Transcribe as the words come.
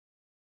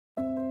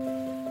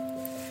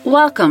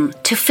Welcome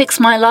to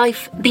Fix My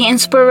Life, the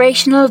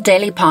inspirational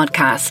daily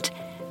podcast,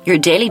 your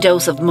daily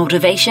dose of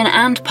motivation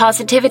and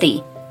positivity.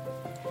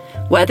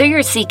 Whether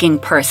you're seeking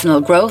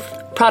personal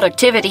growth,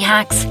 productivity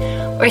hacks,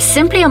 or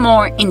simply a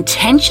more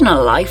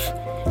intentional life,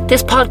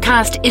 this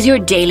podcast is your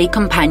daily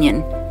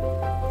companion.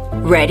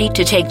 Ready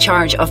to take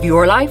charge of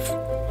your life?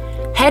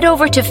 Head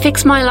over to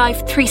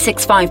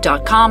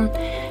fixmylife365.com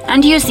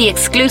and use the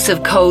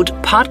exclusive code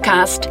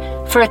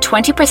PODCAST for a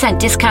 20%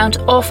 discount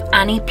off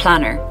any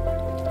planner.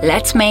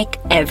 Let's make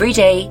every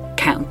day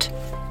count.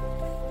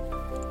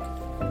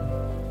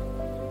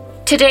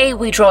 Today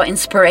we draw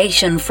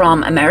inspiration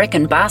from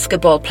American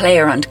basketball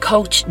player and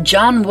coach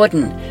John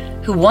Wooden,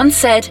 who once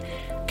said,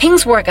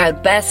 "Things work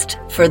out best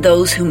for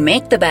those who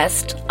make the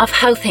best of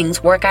how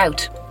things work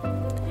out."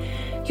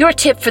 Your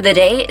tip for the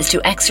day is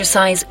to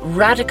exercise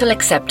radical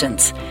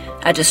acceptance,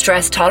 a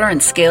distress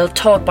tolerance skill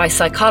taught by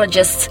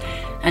psychologists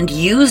and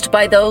used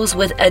by those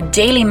with a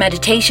daily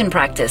meditation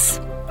practice.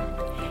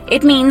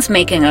 It means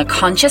making a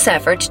conscious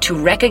effort to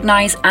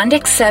recognize and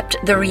accept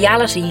the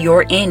reality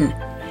you're in,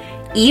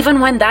 even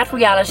when that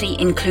reality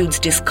includes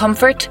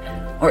discomfort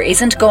or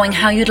isn't going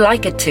how you'd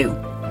like it to.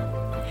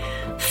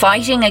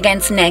 Fighting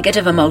against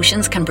negative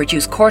emotions can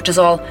produce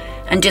cortisol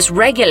and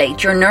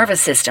dysregulate your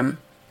nervous system.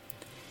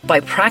 By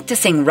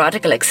practicing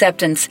radical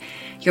acceptance,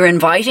 you're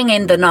inviting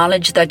in the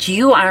knowledge that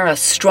you are a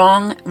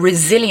strong,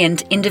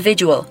 resilient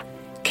individual,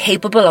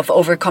 capable of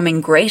overcoming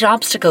great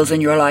obstacles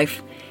in your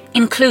life,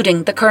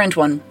 including the current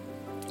one.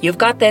 You've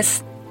got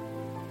this.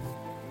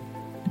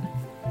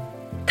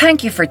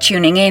 Thank you for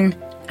tuning in,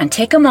 and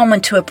take a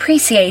moment to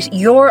appreciate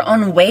your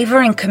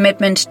unwavering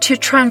commitment to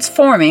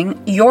transforming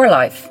your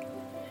life.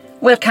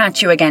 We'll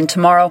catch you again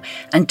tomorrow,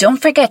 and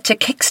don't forget to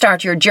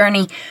kickstart your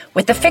journey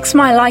with the Fix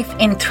My Life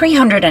in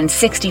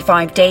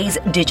 365 Days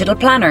digital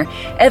planner,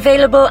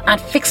 available at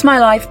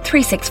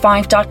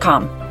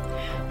fixmylife365.com.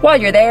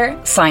 While you're there,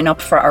 sign up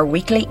for our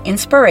weekly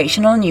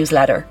inspirational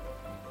newsletter.